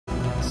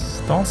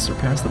thoughts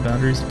surpassed the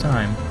boundaries of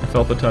time. I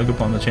felt the tug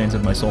upon the chains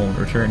of my soul and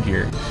returned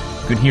here.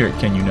 You can hear it,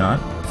 can you not?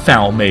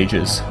 Foul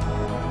mages.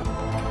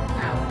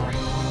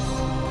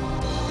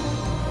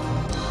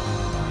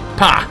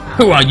 Pa!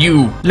 Who are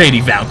you,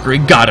 Lady Valkyrie,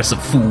 goddess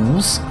of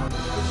fools?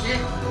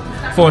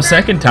 For a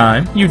second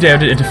time, you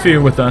dared to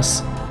interfere with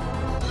us.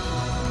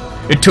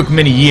 It took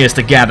many years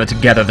to gather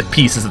together the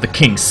pieces of the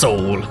king's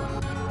soul.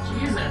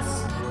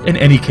 Jesus. In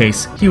any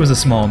case, he was a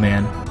small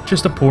man,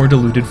 just a poor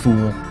deluded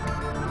fool.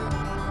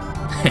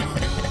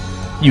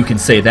 You can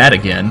say that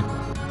again.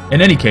 In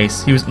any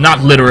case, he was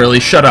not literally.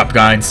 Shut up,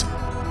 guys.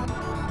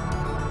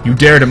 You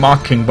dare to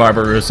mock King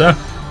Barbarossa?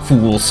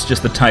 Fools,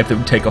 just the type that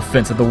would take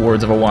offense at the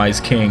words of a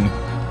wise king.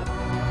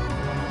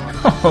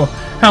 Oh,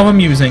 how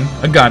amusing,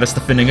 a goddess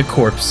defending a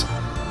corpse.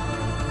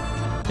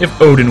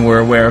 If Odin were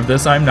aware of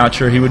this, I'm not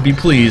sure he would be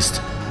pleased.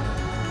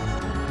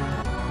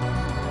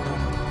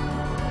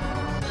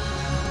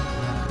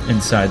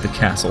 Inside the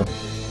castle.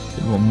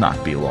 It will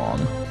not be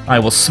long. I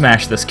will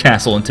smash this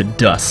castle into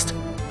dust.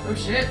 Oh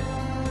shit.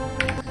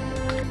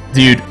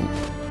 Dude,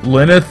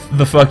 Lyneth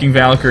the fucking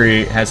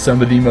Valkyrie has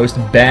some of the most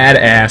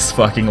badass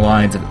fucking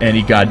lines of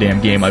any goddamn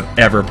game I've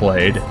ever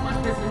played. So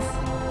much business.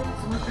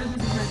 So much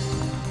business in this.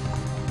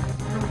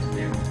 I don't know what to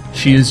do.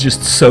 She is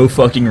just so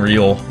fucking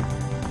real.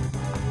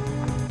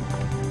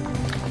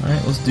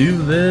 Alright, let's do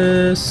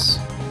this.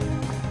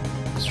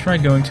 Let's try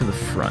going to the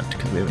front,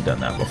 because we haven't done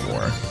that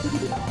before.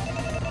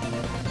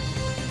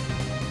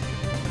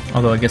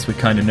 Although I guess we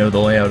kind of know the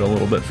layout a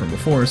little bit from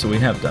before, so we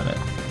have done it.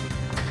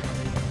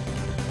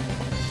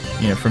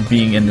 You know, from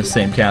being in the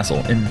same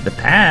castle in the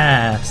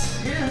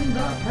past. In the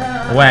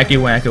past. Wacky,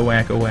 wacka,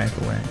 wacka,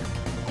 wacka, whack.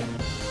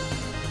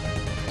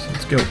 So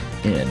let's go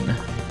in.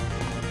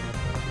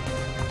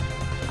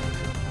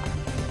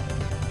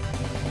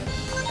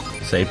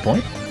 Save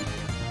point.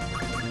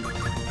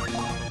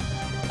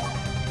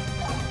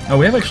 Oh,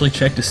 we have actually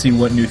checked to see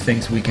what new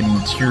things we can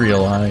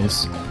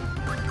materialize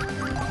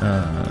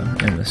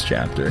in this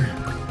chapter.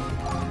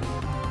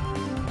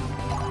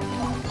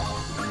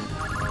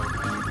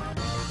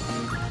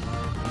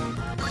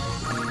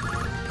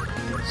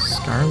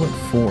 Scarlet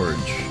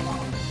Forge.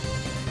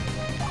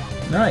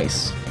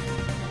 Nice.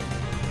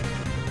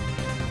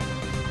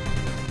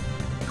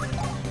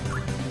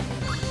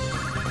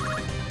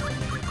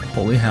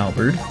 Holy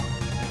Halberd.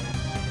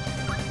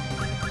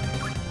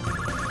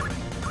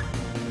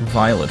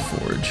 Violet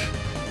Forge.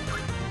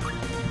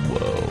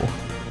 Whoa.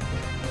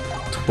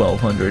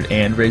 1200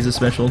 and raises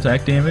special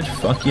attack damage?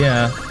 Fuck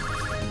yeah.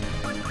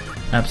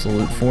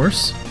 Absolute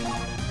Force.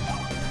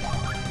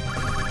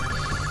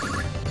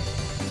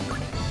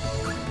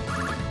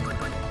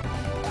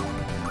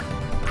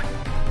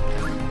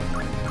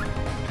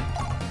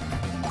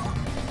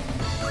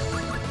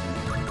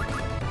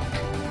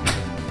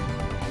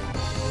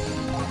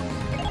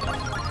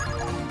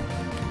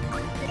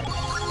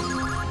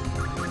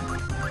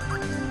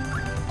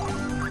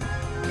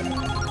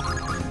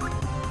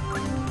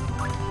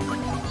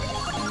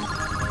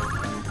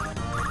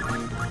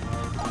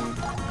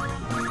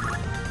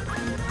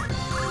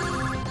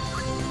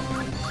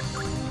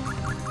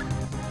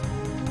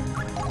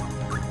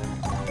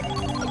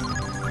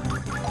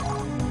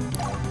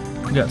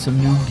 We got some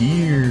new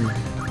gear.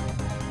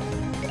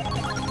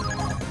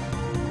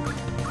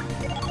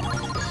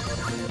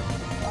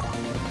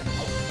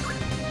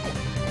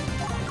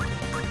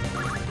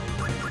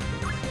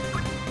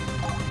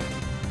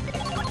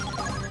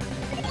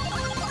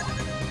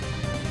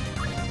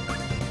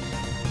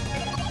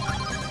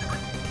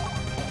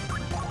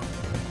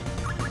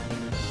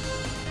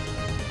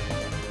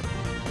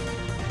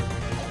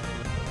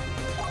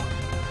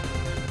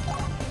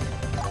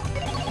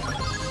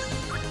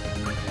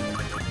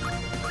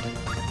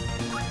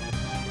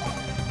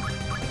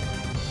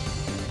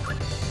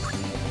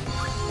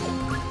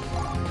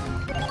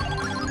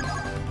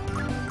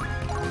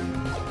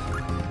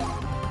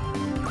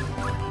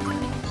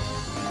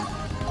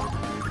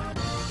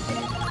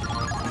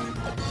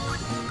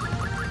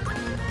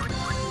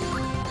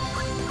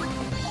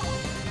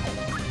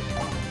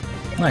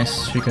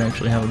 Nice, she can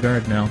actually have a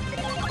guard now.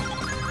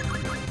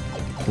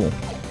 Cool.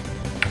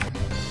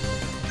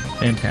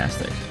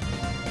 Fantastic.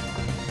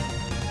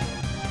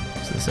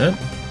 Is this it?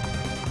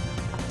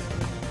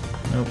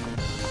 Nope.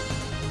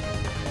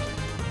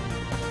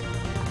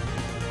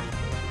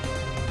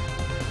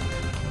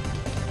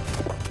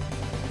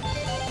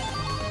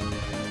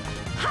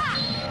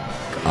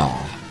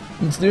 Oh.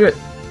 Let's do it.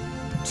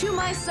 To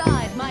my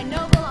side, my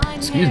noble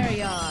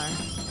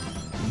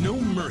Einherjar. No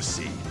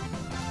mercy.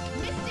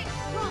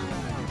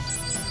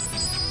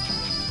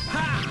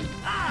 Ha!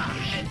 Ah!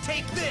 And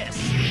take this!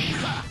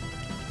 Ha!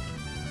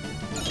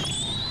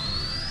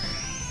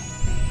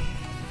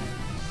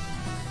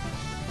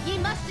 Ye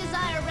must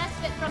desire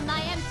respite from thy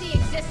empty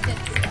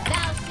existence.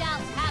 Thou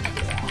shalt have it.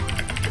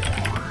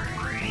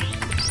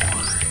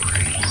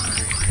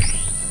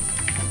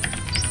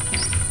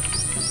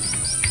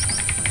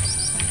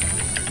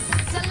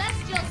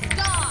 Celestial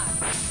star!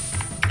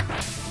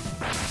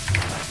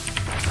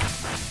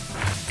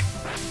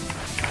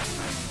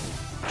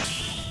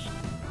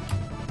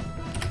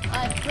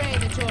 I pray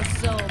that your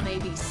soul may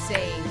be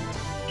saved.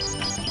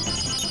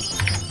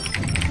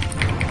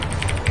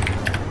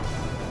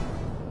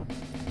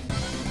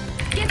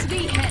 Get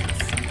thee hence.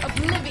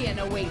 Oblivion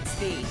awaits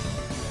thee.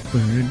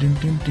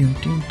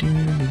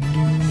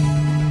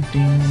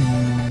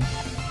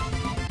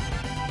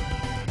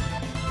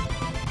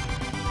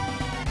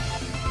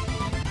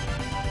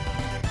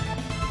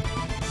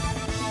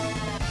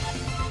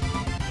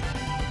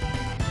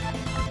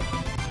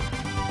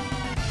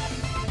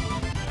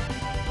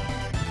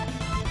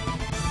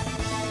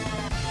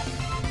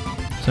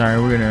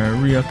 Sorry, we're gonna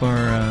re-up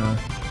our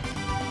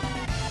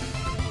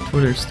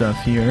Twitter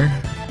stuff here,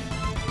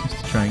 just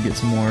to try and get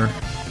some more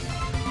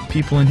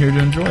people in here to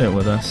enjoy it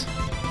with us.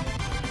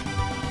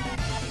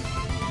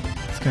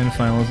 This kind of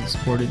file isn't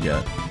supported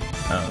yet.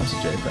 Oh, it's a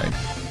JPEG.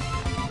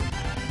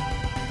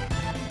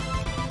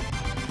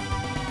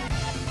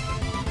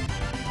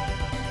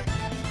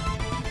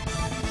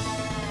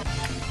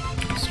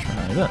 Let's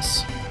try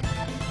this.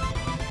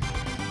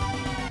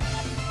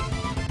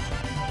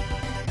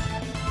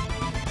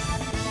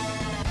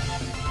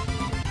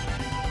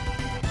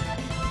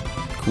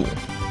 Cool.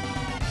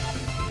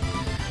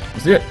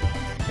 Let's do it.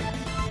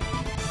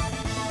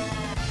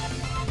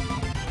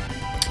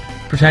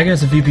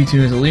 Protagonist of VP2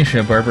 is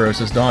Alicia,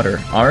 Barbarossa's daughter.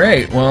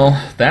 Alright, well,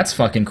 that's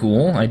fucking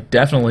cool. I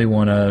definitely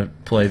want to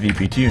play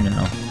VP2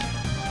 now.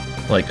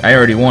 Like, I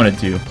already wanted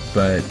to,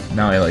 but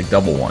now I, like,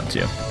 double want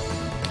to.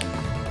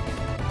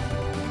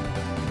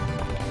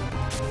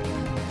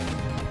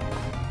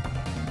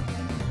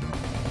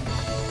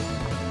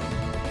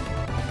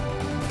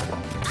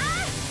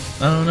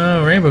 Oh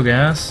no, rainbow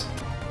gas.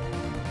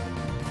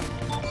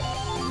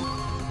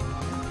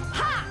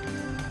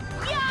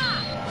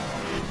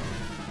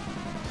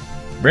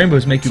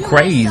 Rainbows make you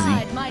crazy.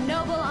 My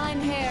noble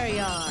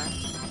Einherjar.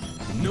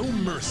 No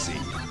mercy.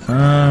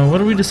 What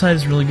did we decide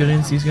is really good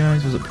against these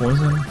guys? Was it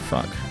poison?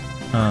 Fuck.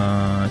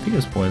 I think it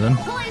was poison.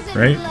 Poison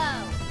right? blow.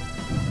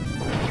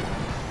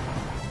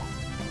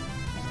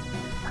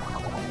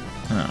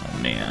 Oh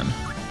man.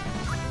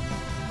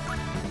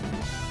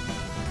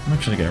 I'm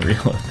actually gonna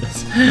reload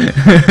this.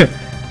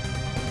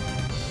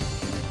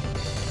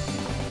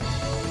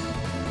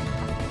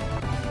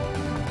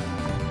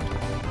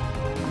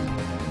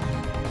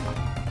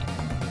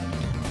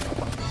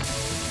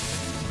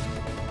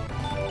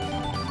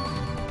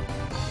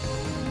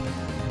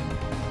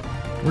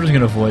 We're just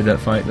gonna avoid that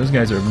fight. Those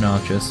guys are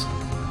obnoxious.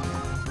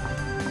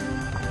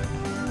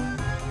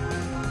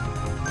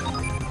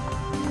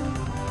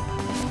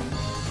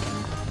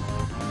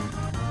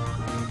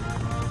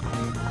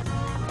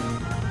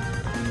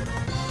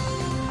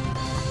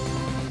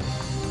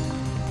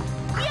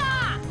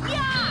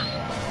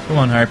 Come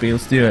on, Harpy,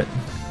 let's do it.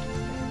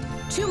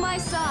 To my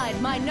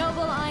side, my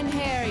noble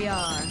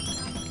Einherjar.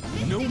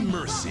 No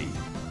mercy.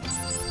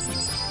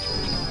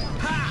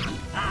 Ha!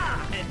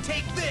 Ah! And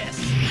take this!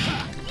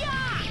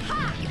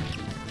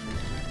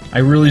 I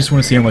really just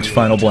want to see how much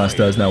Final Blast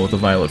does now with the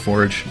Violet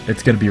Forge.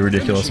 It's gonna be a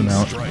ridiculous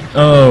amount.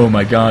 Oh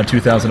my god,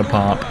 2,000 a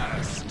pop.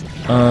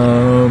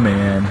 Oh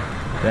man.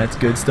 That's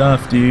good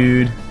stuff,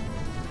 dude.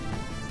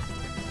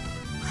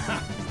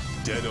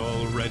 Dead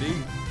already?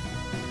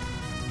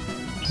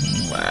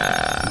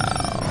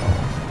 Wow.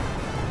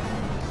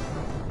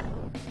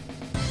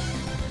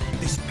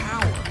 This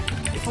power.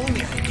 If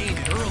only I had gained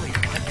it earlier,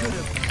 I could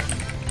have.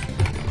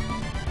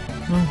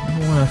 Well, I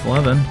want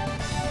F11.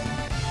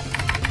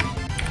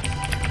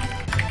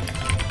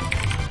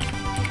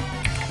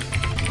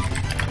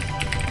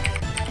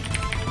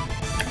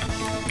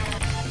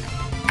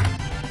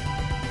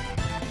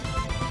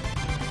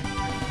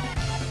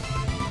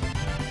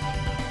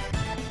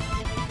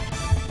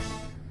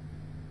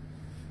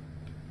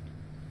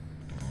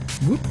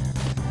 Whoop.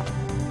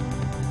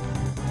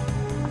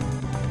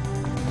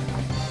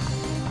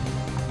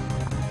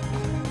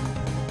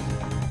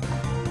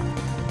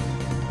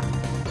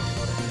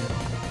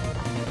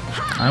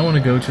 I want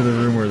to go to the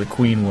room where the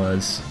queen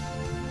was.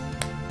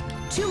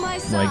 To my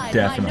side, Like,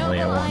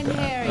 definitely I my want noble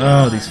that.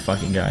 Einherjar. Oh, these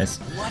fucking guys.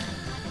 What?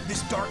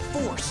 This dark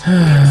force.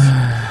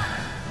 Ha!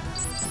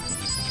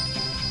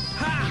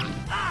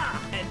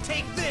 Ah! And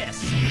take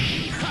this!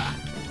 Ha!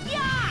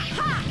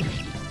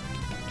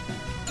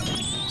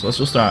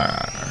 Celestial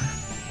Star.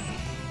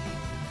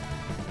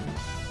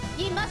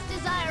 Ye must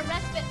desire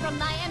respite from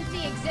thy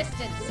empty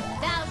existence.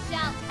 Thou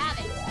shalt have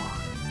it.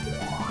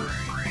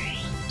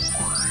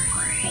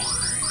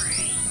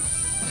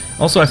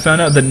 Also, I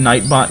found out that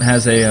Nightbot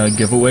has a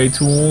giveaway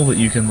tool that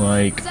you can,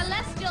 like,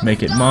 Celestial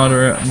make it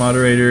Star.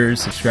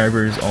 moderators,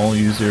 subscribers, all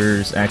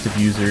users, active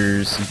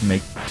users. You can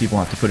make people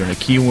have to put in a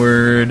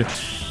keyword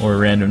or a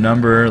random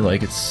number.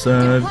 Like, it's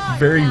a Depart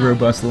very thou,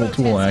 robust little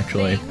tool, grotesque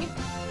actually. thing.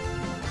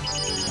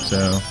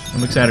 So,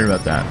 I'm excited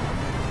about that.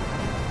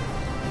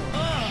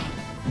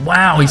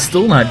 Wow, he's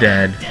still not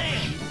dead.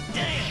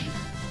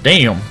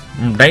 Damn.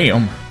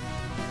 Damn.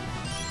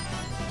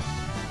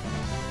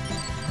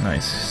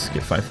 Nice.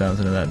 Get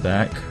 5,000 of that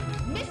back.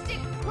 Mystic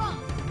Cross.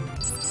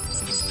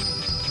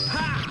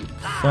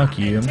 Fuck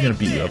you. I'm gonna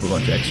beat you up a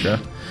bunch extra.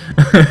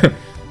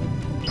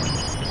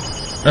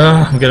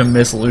 Ugh, I'm gonna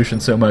miss Lucian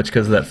so much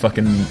because of that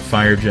fucking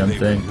fire gem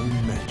thing. No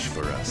match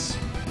for us.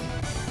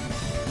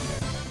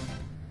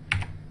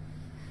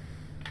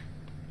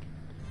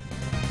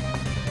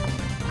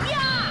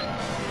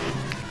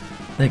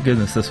 Thank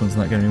goodness this one's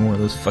not gonna be more of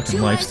those fucking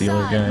To my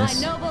lifestealer side,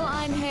 guys. My noble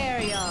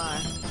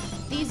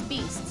Einherjar. These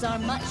beasts are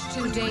much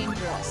too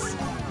dangerous.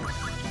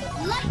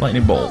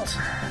 Lightning bolt.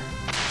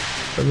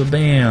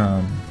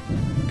 Bam.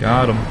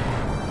 Got him.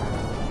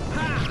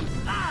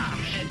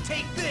 And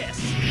take this.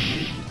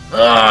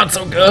 Oh, it's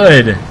so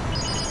good.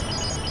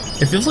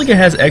 It feels like it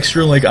has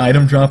extra like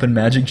item drop and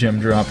magic gem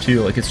drop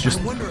too. Like it's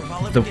just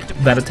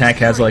that attack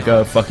has like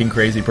a fucking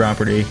crazy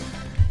property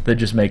that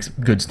just makes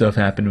good stuff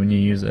happen when you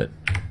use it.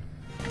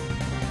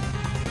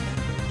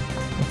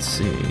 Let's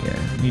see.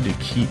 I need to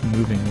keep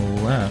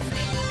moving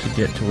left to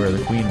get to where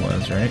the queen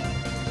was, right?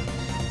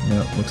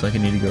 No, looks like I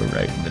need to go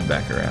right and then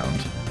back around.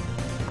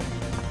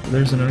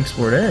 There's an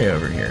unexplored area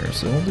over here,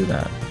 so we'll do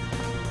that.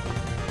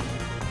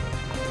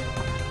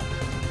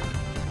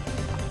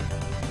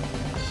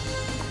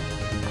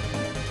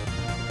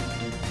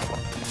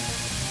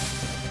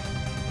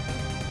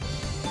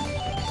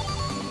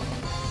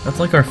 That's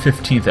like our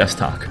 15th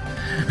S-Talk.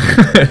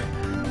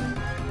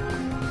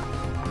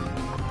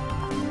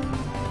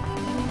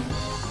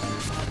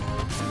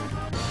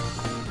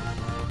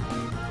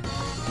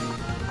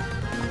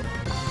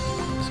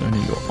 So I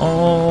need to go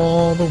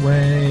all the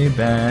way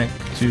back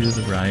to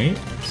the right.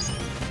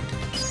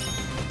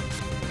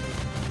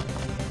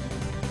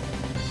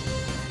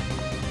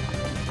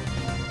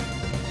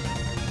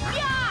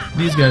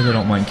 These guys I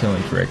don't mind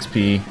killing for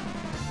XP.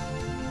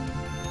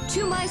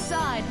 To my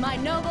side, my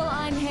noble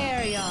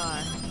Einherjar.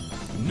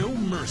 No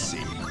mercy.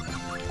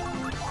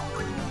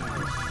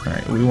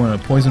 Alright, we want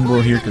a poison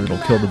blow here because it'll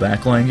kill the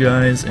backline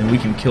guys, and we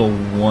can kill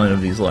one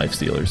of these life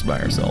stealers by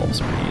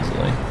ourselves pretty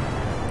easily.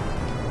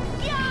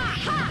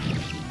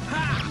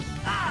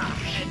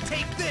 And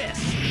take this.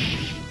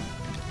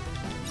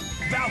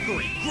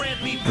 Valkyrie,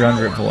 grant me Ground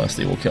power. Rip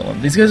Velocity will kill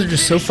him. These guys are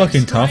just so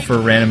fucking tough for a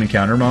random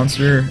encounter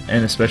monster,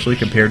 and especially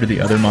compared to the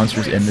other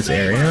monsters in this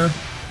area.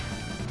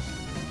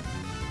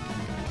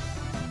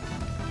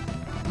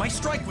 My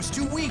strike was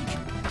too weak.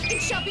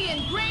 It shall be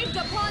engraved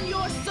upon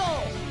your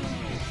soul.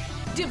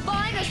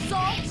 Divine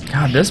assault.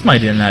 God, this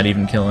might not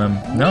even kill him.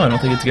 No, I don't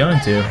think it's going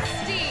to.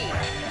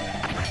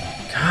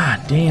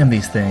 God damn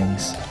these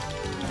things.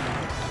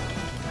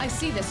 I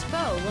see this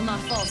foe will not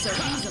fall so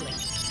easily.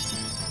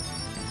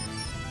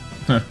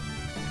 Huh.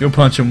 Go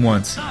punch him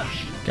once.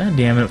 God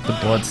damn it with the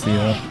blood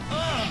steal.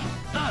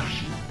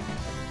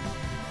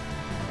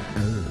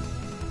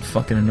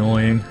 Fucking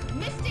annoying.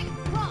 Mystic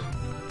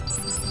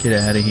Cross. Get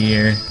out of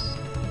here.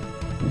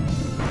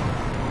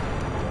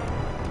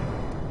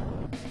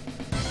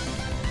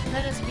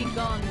 Let us be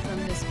gone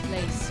from this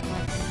place, my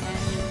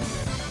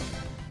companions.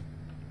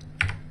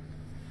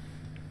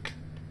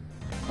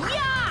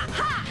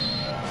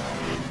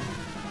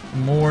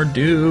 More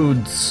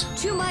dudes.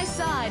 To my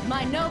side,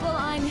 my noble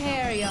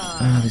Einherjar.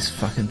 Ah, these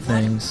fucking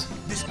things.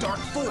 This dark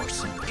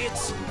force.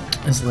 It's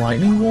Is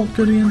Lightning Bolt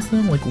good against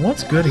them? Like,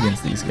 what's good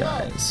against these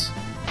guys?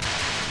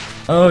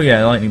 Oh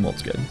yeah, Lightning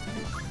Bolt's good.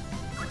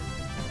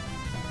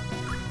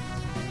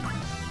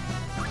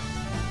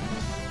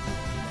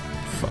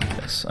 Fuck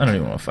this. I don't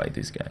even want to fight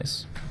these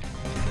guys.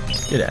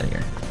 Get out of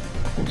here.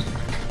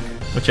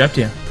 What you up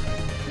to?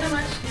 Not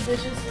much. Good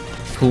dishes.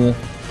 Cool.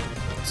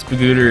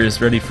 Spagooter is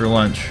ready for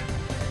lunch.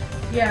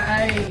 Yeah,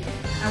 I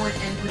went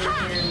and put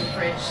it in the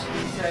fridge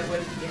so it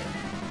wouldn't get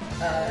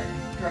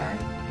dry.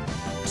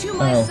 To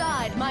my Oh,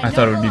 side, my I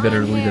thought it would be noble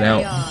better to leave it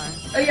out.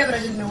 Einherjar. Oh yeah, but I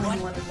didn't know when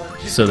you wanted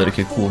lunch. So that it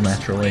could cool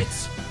naturally.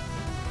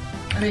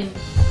 I mean,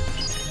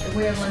 if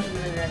we have lunch in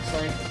the next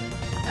like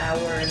hour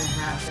and a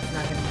half, it's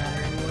not gonna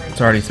matter anyway.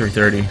 It's already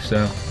 3:30,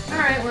 so All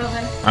right, well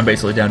then. I'm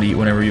basically down to eat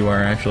whenever you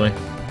are, actually.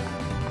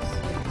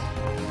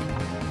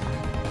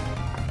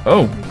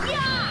 Oh,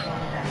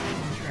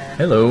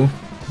 hello.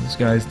 These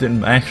guys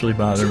didn't actually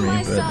bother To me,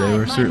 my but side, they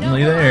were my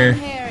certainly noble there.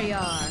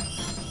 Einherjar.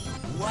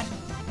 what?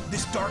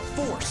 This dark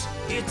force.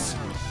 It's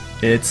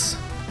It's...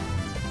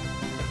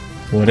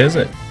 What is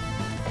it?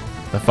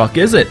 The fuck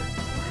is it?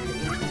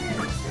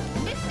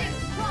 Mystic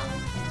Cross.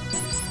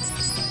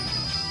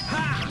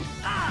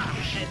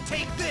 and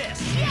take this.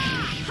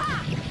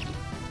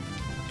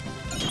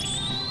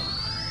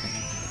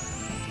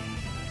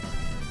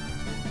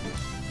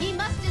 He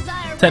must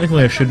desire Technically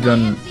I respite should have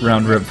from done my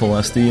Round Rip empty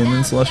Velocity and then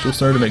existence. Celestial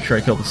Star to make sure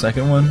I kill the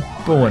second one,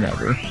 but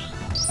whatever.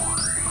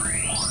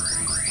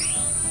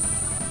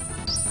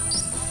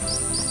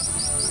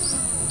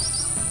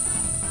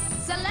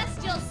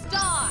 Celestial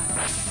Star.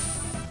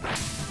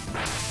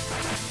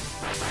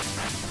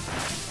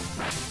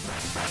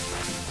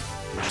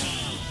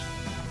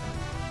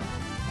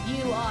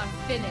 You are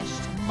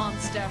finished,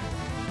 monster.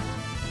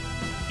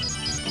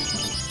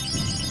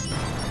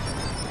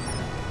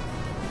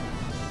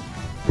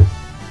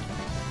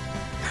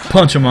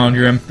 Punch him on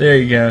Grim. There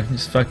you go.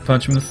 Just fuck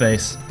punch him in the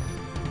face.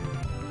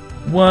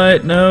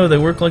 What? No, they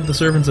work like the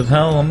servants of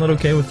hell. I'm not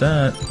okay with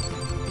that.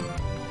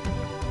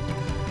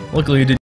 Luckily you did